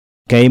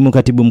Kaimu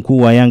katibu mkuu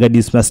wa Yanga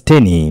Dismas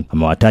Teni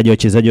amewataja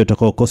wachezaji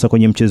watakaokosa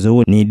kwenye mchezo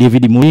huu ni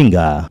David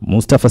Muinga,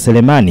 Mustafa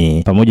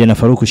Selemani pamoja na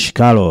Faruku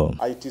Shikalo.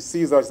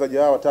 ITC za wachezaji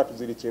hao watatu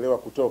zilichelewa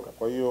kutoka.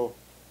 Kwa hiyo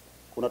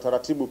kuna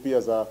taratibu pia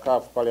za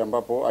CAF pale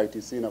ambapo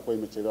ITC inakuwa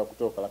imechelewa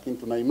kutoka, lakini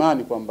tuna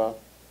imani kwamba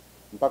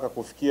mpaka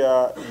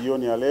kufikia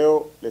jioni ya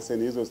leo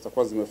leseni hizo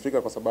zitakuwa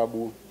zimefika, kwa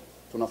sababu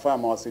tunafanya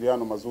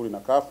mawasiliano mazuri na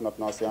CAF na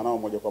tunawasiliana nao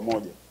moja kwa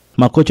moja.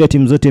 Makocha wa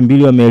timu zote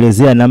mbili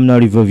wameelezea namna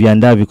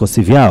walivyoviandaa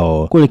vikosi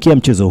vyao kuelekea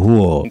mchezo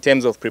huo. In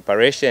terms of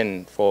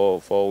preparation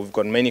we've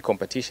got many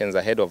competitions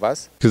ahead of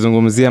us.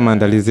 Kizungumzia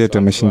maandalizi yetu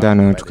ya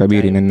mashindano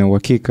yanatukabili na nina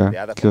uhakika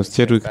kikosi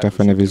chetu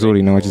kitafanya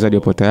vizuri na wachezaji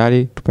wapo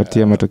tayari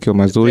tupatie matokeo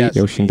mazuri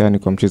ya ushindani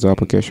kwa mchezo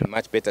hapo kesho.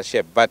 Much better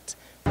shape, but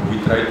we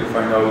try to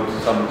find out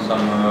some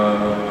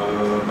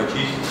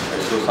matches.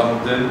 I saw some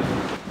of them.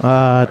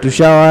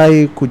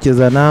 Tushawahi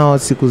kucheza nao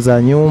siku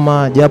za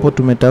nyuma, japo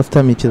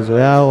tumetafuta michezo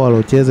yao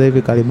waliocheza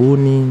hivi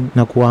karibuni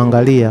na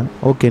kuangalia.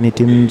 Ni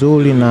timu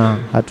nzuri na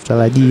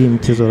hatutarajii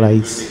mchezo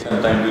rahisi.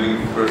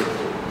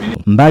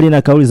 Mbali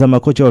na kauli za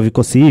makocha wa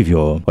vikosi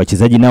hivyo,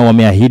 wachezaji nao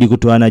wameahidi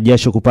kutoana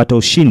jasho kupata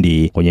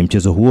ushindi kwenye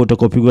mchezo huo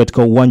utakaopigwa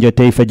katika uwanja wa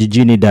Taifa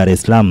jijini Dar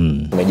es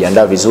Salaam.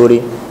 Tumejiandaa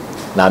vizuri,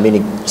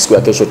 naamini siku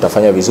ya kesho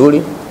tutafanya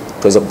vizuri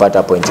tuweze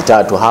kupata pointi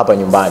 3 hapa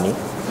nyumbani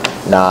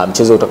na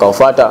mchezo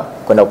utakaofuata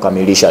kwenda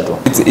kukamilisha tu.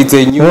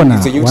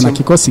 Wana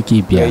kikosi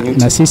kipya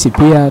na sisi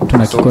pia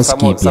tuna kikosi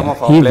kipya.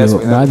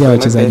 Hivyo baadhi ya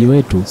wachezaji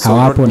wetu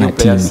hawapo na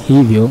timu.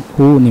 Hivyo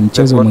huu ni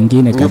mchezo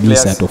mwingine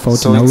kabisa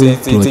tofauti na ule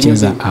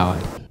tuliocheza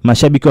awali.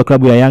 Mashabiki wa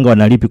klabu ya Yanga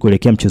wanalipi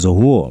kuelekea mchezo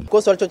huo?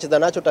 Kikosi walichocheza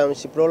nacho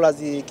Township Rollers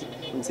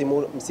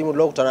msimu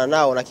uliokutana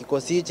nao na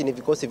kikosi hichi ni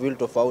vikosi viwili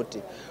tofauti.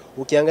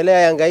 Ukiangalia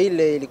Yanga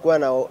ile ilikuwa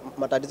na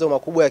matatizo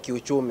makubwa ya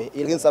kiuchumi.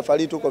 Lakini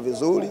safari tuko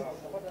vizuri.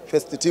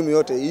 First team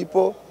yote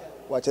ipo.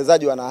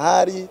 Wachezaji wana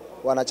hari,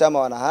 wanachama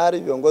wana hari,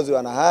 viongozi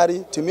wana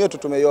hari. Timu yetu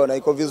tumeiona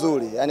iko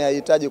vizuri. Yaani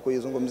haihitaji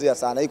kuizungumzia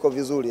sana, iko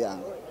vizuri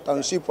Yanga.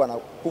 Township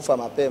wanakufa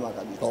mapema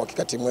kabisa. Kwa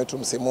hakika timu yetu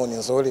msimu ni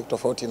nzuri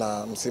tofauti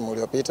na msimu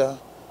uliopita.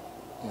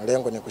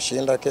 Malengo ni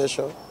kushinda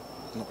kesho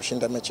na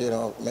kushinda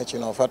mechi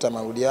inayofuata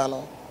marudiano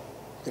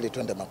ili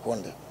tuende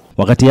makonde.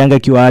 Wakati Yanga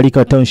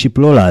ikiwaalika Township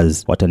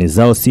Rollers, watani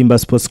zao Simba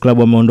Sports Club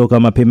wameondoka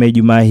mapema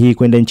Ijumaa hii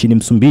kwenda nchini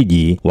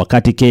Msumbiji,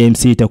 wakati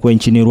KMC itakuwa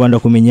nchini Rwanda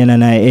kumenyana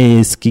na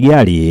AS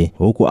Kigali,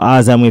 huku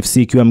Azam FC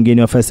ikiwa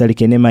mgeni wa Faisal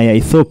Kenema ya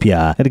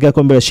Ethiopia katika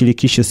kombe la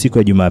shirikisho siku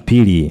ya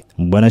Jumapili.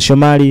 Bwana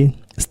Shomari,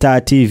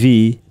 Star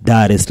TV,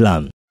 Dar es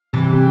Salaam.